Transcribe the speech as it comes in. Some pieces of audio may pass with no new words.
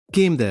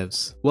Game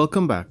devs,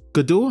 welcome back.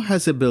 Godot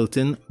has a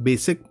built-in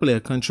basic player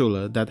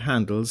controller that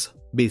handles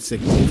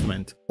basic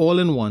movement, all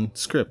in one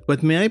script.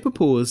 But may I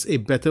propose a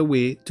better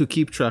way to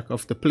keep track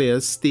of the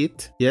player's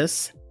state?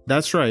 Yes,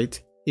 that's right,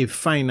 a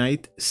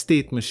finite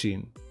state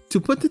machine.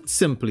 To put it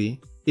simply,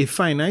 a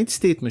finite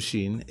state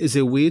machine is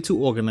a way to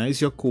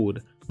organize your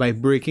code by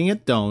breaking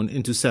it down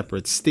into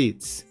separate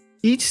states.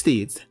 Each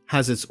state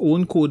has its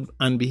own code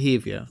and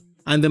behavior,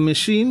 and the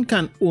machine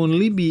can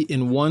only be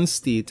in one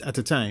state at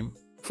a time.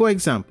 For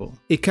example,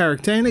 a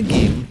character in a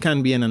game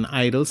can be in an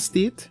idle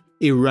state,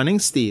 a running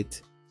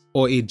state,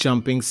 or a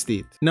jumping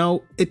state.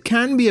 Now, it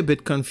can be a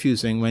bit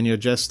confusing when you're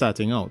just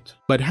starting out,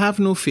 but have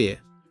no fear.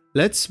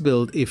 Let's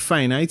build a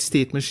finite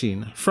state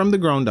machine from the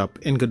ground up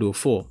in Godot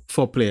 4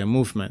 for player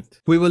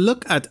movement. We will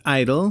look at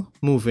idle,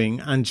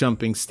 moving, and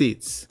jumping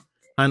states,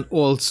 and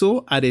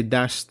also at a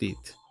dash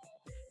state.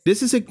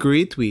 This is a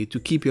great way to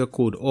keep your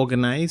code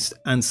organized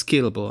and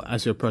scalable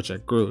as your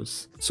project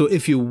grows. So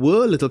if you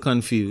were a little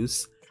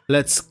confused,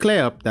 let's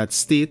clear up that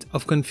state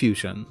of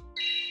confusion.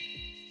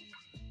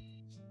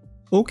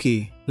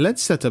 Okay,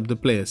 let's set up the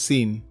player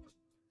scene.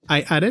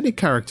 I added a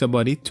character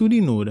body to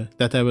the node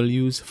that I will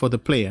use for the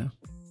player.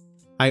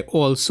 I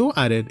also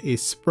added a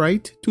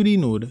sprite to the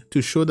node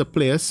to show the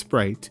player's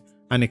sprite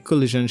and a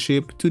collision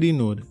shape to the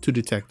node to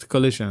detect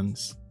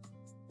collisions.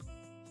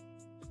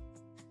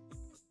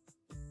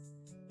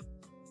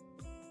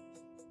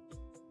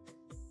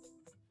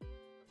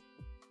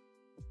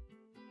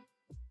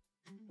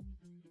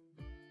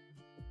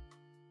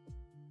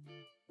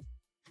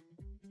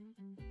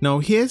 Now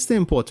here's the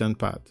important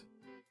part.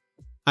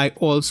 I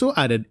also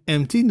added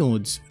empty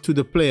nodes to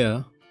the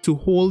player to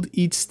hold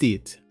each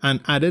state and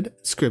added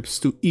scripts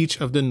to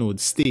each of the node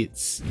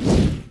states.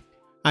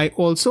 I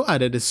also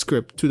added a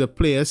script to the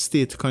player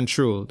state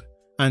controlled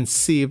and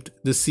saved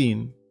the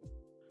scene.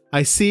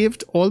 I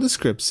saved all the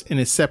scripts in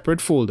a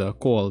separate folder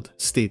called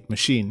State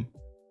Machine.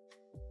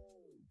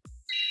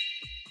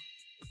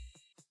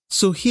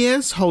 So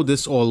here's how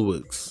this all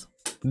works.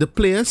 The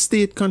player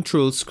state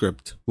control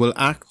script will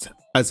act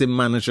as a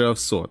manager of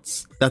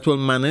sorts that will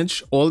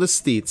manage all the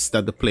states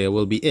that the player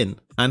will be in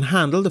and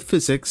handle the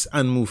physics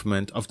and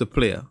movement of the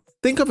player.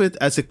 Think of it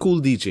as a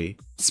cool DJ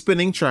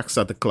spinning tracks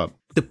at the club.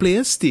 The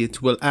player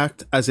state will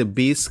act as a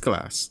base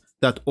class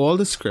that all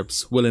the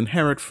scripts will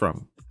inherit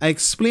from. I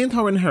explained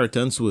how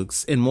inheritance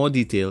works in more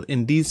detail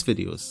in these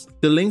videos.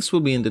 The links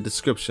will be in the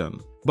description.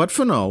 But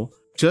for now,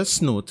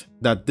 just note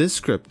that this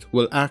script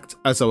will act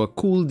as our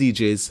cool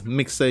DJ's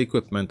mixer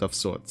equipment of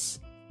sorts.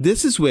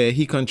 This is where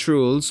he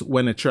controls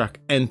when a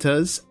track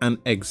enters and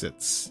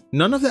exits.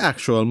 None of the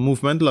actual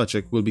movement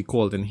logic will be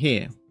called in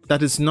here.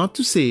 That is not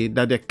to say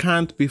that there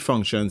can't be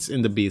functions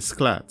in the base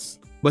class,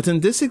 but in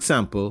this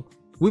example,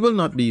 we will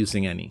not be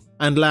using any.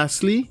 And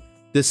lastly,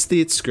 the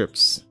state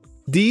scripts.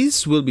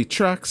 These will be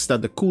tracks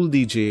that the cool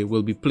DJ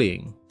will be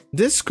playing.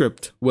 This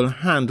script will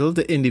handle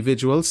the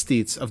individual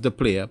states of the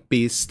player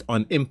based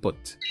on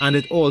input, and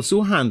it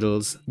also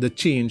handles the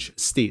change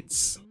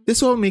states.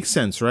 This all makes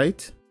sense,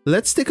 right?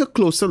 Let's take a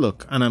closer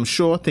look, and I'm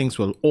sure things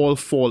will all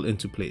fall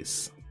into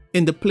place.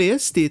 In the player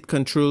state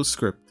control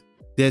script,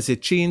 there's a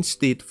change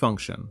state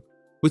function,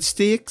 which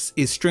takes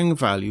a string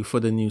value for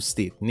the new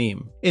state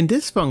name. In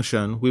this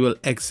function, we will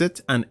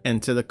exit and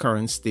enter the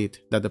current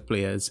state that the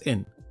player is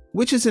in,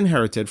 which is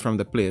inherited from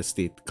the player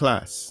state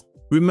class.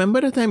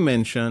 Remember that I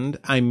mentioned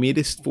I made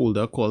a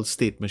folder called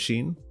State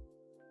Machine?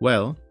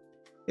 Well,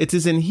 it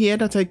is in here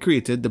that I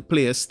created the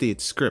player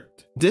state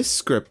script. This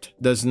script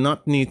does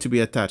not need to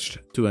be attached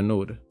to a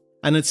node,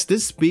 and it's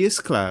this base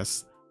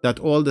class that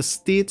all the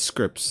state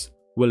scripts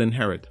will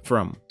inherit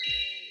from.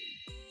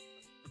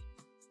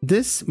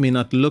 This may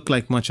not look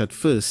like much at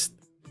first,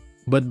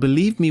 but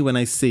believe me when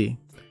I say,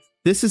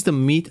 this is the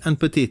meat and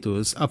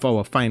potatoes of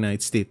our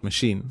finite state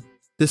machine.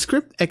 The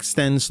script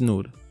extends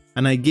node,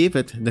 and I gave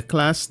it the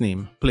class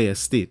name player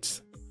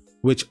states,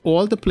 which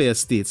all the player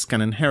states can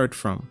inherit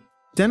from.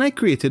 Then I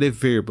created a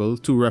variable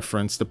to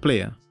reference the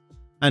player,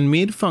 and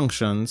made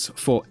functions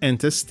for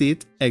enter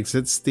state,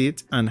 exit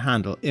state, and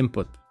handle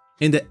input.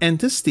 In the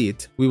enter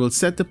state, we will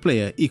set the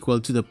player equal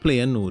to the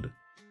player node,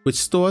 which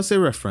stores a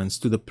reference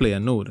to the player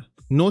node.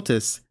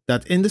 Notice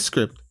that in the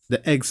script,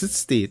 the exit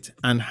state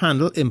and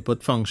handle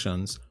input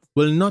functions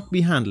will not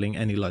be handling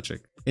any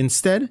logic.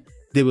 Instead,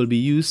 they will be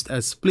used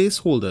as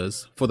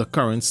placeholders for the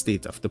current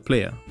state of the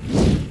player.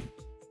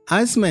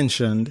 As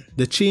mentioned,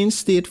 the change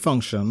state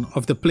function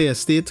of the player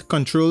state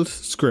control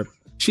script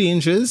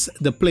changes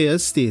the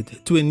player's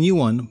state to a new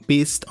one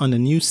based on a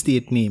new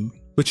state name,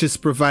 which is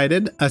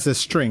provided as a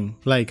string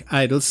like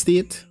idle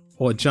state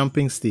or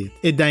jumping state.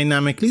 It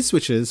dynamically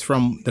switches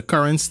from the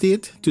current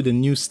state to the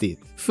new state.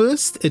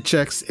 First, it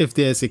checks if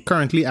there is a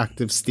currently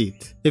active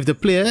state. If the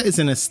player is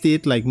in a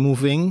state like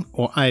moving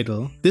or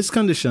idle, this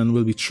condition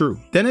will be true.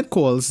 Then it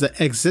calls the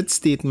exit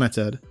state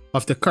method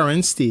of the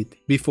current state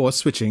before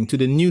switching to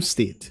the new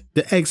state.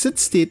 The exit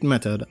state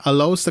method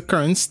allows the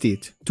current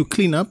state to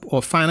clean up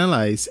or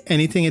finalize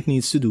anything it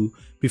needs to do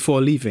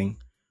before leaving,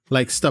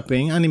 like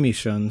stopping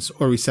animations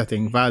or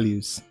resetting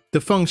values. The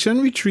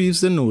function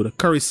retrieves the node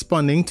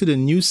corresponding to the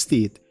new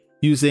state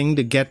using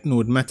the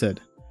getNode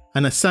method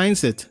and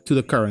assigns it to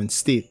the current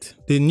state.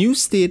 The new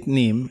state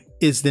name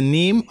is the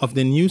name of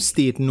the new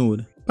state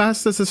node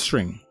passed as a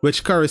string,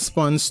 which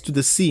corresponds to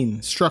the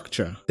scene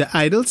structure. The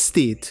idle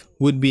state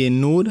would be a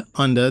node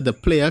under the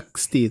player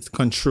state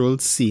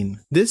controlled scene.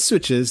 This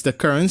switches the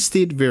current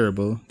state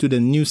variable to the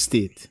new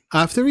state.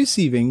 After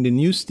receiving the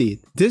new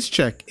state, this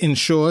check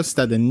ensures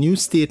that the new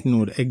state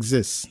node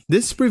exists.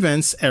 This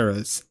prevents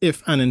errors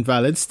if an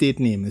invalid state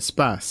name is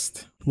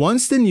passed.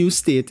 Once the new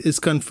state is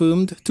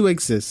confirmed to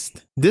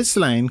exist, this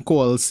line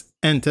calls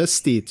enter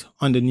state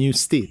on the new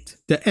state.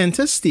 The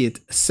enter state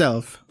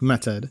self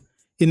method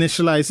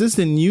initializes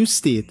the new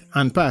state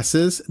and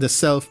passes the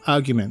self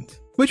argument,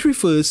 which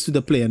refers to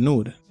the player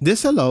node.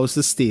 This allows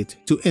the state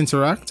to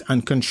interact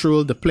and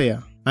control the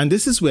player, and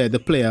this is where the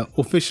player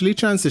officially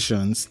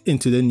transitions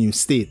into the new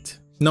state.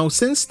 Now,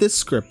 since this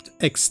script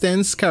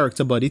extends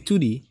character body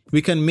 2D,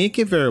 we can make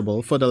a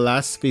variable for the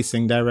last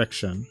facing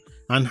direction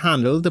and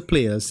handle the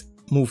player's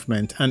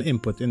movement and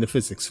input in the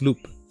physics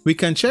loop. We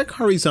can check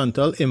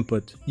horizontal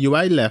input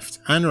UI left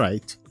and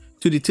right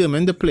to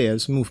determine the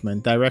player's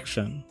movement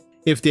direction.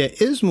 If there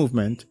is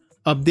movement,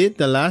 update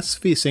the last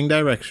facing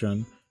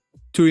direction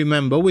to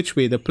remember which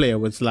way the player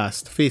was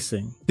last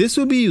facing. This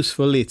will be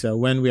useful later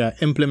when we are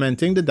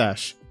implementing the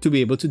dash to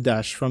be able to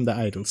dash from the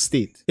idle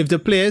state. If the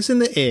player is in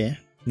the air,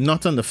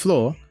 not on the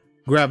floor,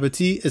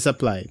 gravity is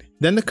applied.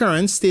 Then the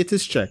current state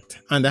is checked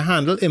and the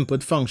handle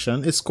input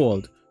function is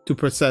called to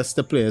process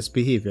the player's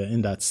behavior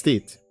in that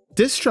state.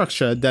 This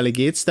structure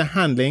delegates the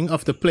handling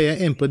of the player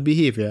input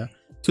behavior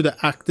to the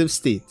active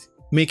state,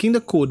 making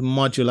the code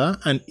modular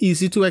and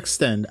easy to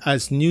extend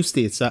as new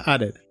states are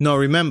added. Now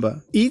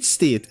remember, each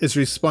state is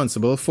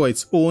responsible for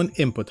its own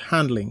input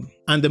handling,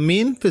 and the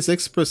main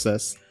physics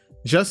process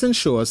just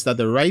ensures that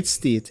the right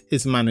state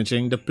is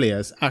managing the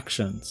player's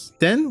actions.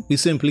 Then we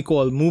simply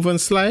call move and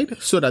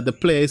slide so that the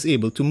player is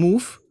able to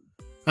move,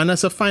 and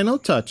as a final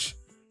touch,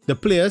 the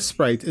player's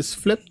sprite is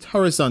flipped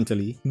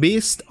horizontally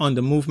based on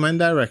the movement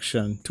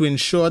direction to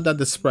ensure that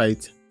the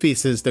sprite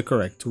faces the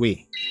correct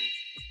way.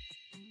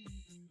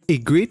 A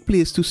great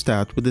place to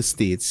start with the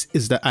states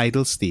is the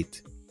idle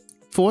state.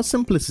 For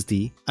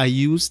simplicity, I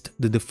used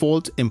the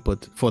default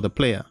input for the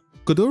player.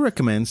 Godot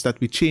recommends that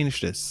we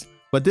change this,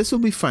 but this will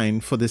be fine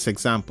for this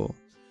example.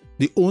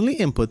 The only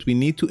input we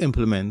need to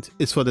implement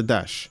is for the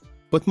dash,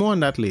 but more on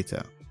that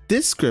later.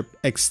 This script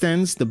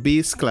extends the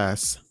base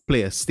class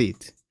player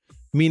state,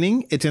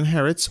 meaning it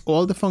inherits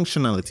all the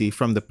functionality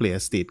from the player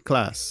state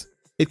class.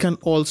 It can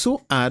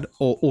also add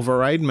or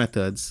override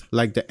methods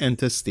like the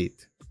enter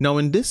state. Now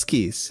in this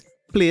case,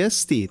 player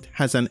state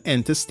has an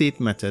enter state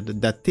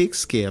method that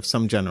takes care of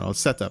some general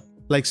setup,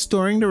 like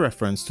storing the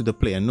reference to the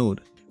player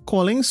node.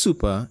 Calling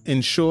super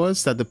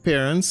ensures that the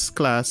parent's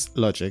class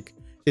logic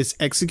is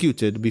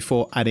executed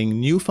before adding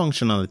new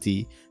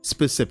functionality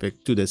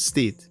specific to the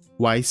state.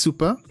 Why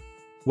super?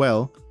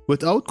 Well,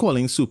 without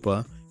calling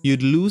super,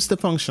 you'd lose the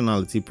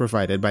functionality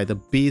provided by the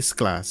base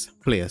class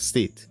player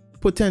state,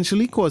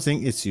 potentially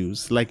causing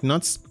issues like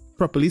not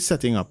properly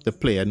setting up the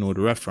player node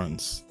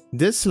reference.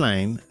 This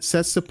line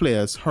sets the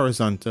player's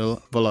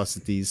horizontal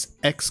velocity's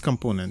x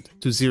component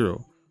to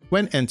 0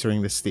 when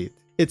entering the state.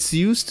 It's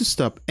used to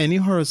stop any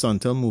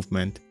horizontal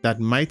movement that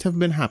might have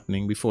been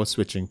happening before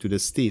switching to the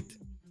state.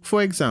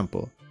 For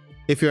example,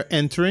 if you're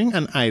entering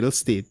an idle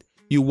state,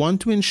 you want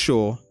to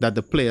ensure that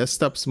the player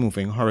stops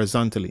moving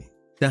horizontally.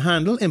 The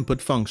handle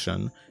input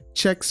function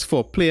checks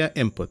for player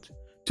input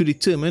to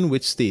determine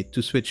which state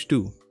to switch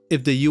to.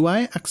 If the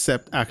UI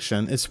accept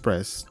action is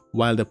pressed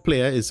while the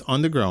player is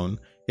on the ground,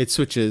 it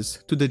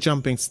switches to the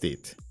jumping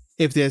state.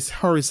 If there's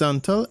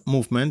horizontal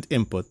movement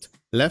input,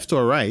 left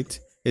or right,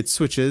 it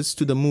switches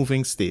to the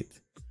moving state.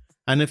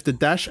 And if the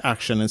dash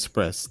action is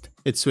pressed,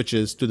 it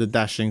switches to the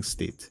dashing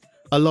state,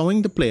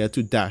 allowing the player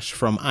to dash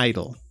from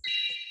idle.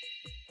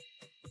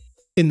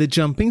 In the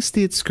jumping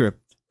state script,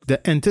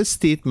 the enter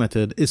state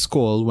method is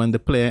called when the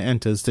player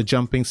enters the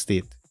jumping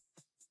state.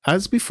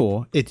 As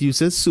before, it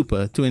uses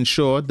super to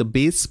ensure the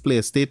base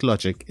player state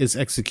logic is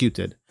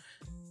executed.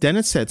 Then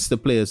it sets the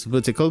player's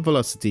vertical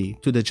velocity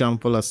to the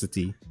jump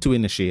velocity to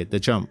initiate the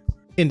jump.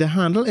 In the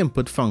handle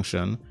input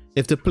function,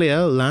 if the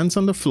player lands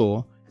on the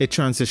floor, it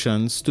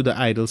transitions to the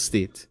idle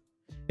state.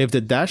 If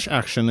the dash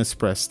action is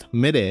pressed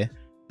mid-air,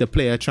 the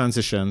player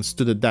transitions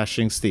to the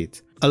dashing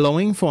state,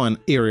 allowing for an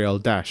aerial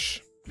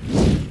dash.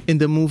 In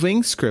the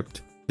moving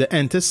script, the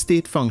enter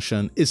state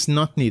function is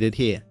not needed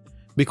here,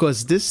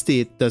 because this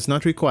state does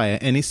not require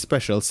any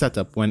special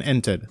setup when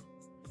entered.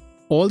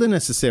 All the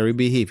necessary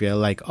behavior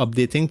like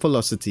updating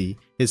velocity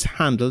is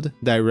handled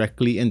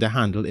directly in the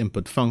handle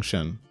input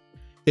function.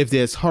 If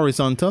there's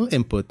horizontal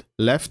input,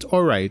 left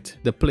or right,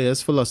 the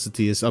player's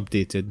velocity is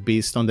updated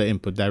based on the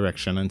input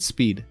direction and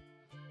speed.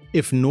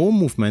 If no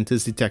movement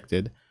is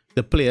detected,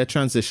 the player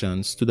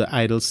transitions to the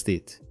idle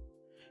state.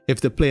 If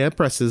the player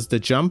presses the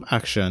jump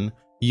action,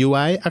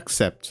 UI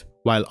accept,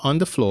 while on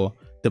the floor,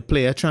 the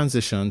player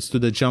transitions to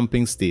the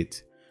jumping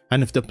state.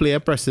 And if the player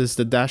presses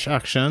the dash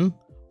action,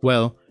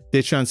 well,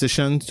 they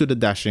transition to the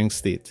dashing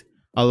state,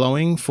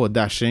 allowing for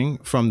dashing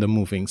from the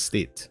moving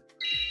state.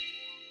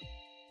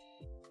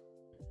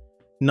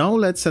 Now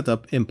let's set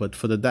up input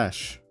for the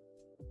dash.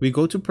 We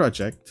go to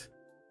Project,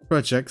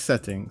 Project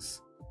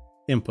Settings,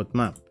 Input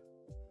Map.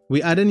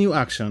 We add a new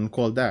action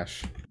called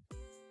Dash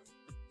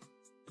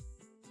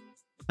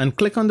and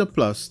click on the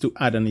plus to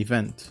add an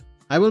event.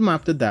 I will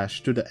map the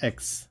dash to the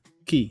X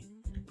key.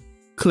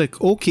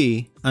 Click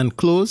OK and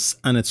close,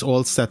 and it's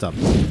all set up.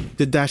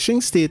 The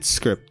dashing state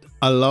script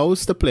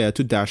allows the player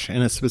to dash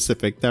in a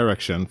specific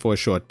direction for a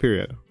short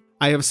period.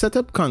 I have set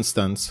up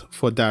constants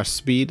for dash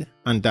speed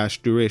and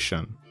dash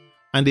duration,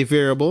 and a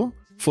variable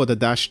for the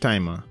dash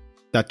timer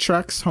that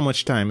tracks how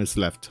much time is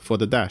left for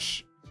the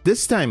dash.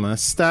 This timer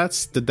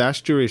starts the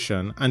dash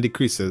duration and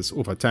decreases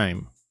over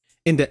time.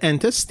 In the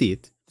enter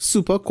state,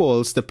 Super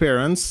calls the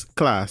parent's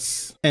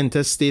class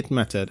enter state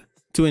method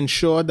to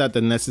ensure that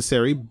the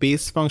necessary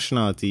base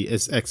functionality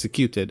is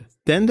executed.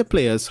 Then the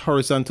player's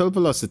horizontal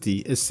velocity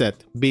is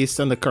set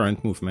based on the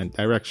current movement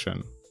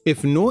direction.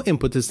 If no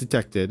input is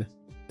detected,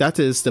 that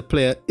is, the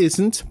player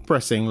isn't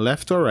pressing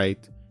left or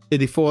right, it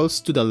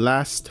defaults to the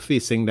last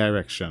facing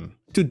direction,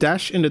 to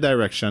dash in the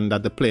direction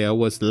that the player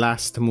was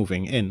last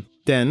moving in.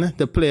 Then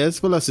the player's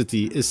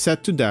velocity is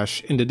set to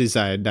dash in the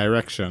desired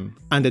direction,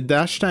 and the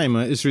dash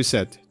timer is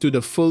reset to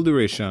the full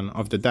duration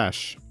of the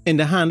dash. In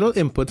the handle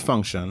input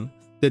function,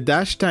 the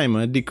dash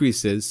timer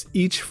decreases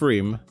each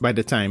frame by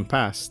the time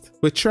passed,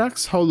 which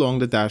tracks how long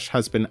the dash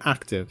has been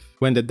active.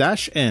 When the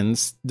dash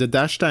ends, the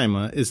dash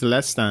timer is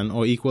less than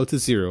or equal to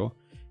 0.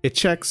 It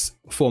checks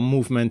for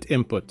movement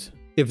input.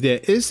 If there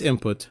is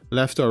input,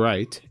 left or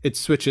right, it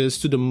switches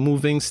to the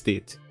moving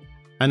state,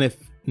 and if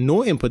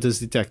no input is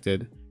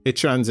detected, it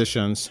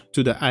transitions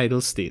to the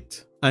idle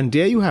state. And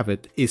there you have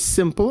it, a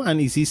simple and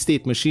easy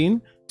state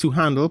machine to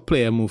handle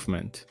player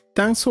movement.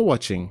 Thanks for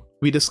watching.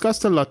 We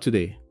discussed a lot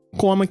today.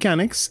 Core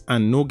mechanics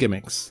and no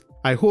gimmicks.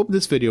 I hope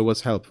this video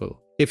was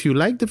helpful. If you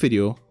liked the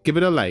video, give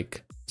it a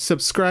like,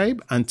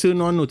 subscribe and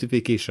turn on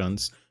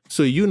notifications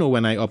so you know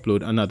when I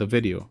upload another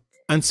video.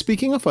 And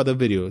speaking of other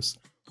videos,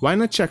 why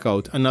not check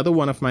out another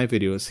one of my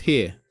videos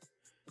here?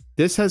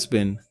 This has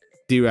been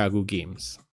Diragu Games.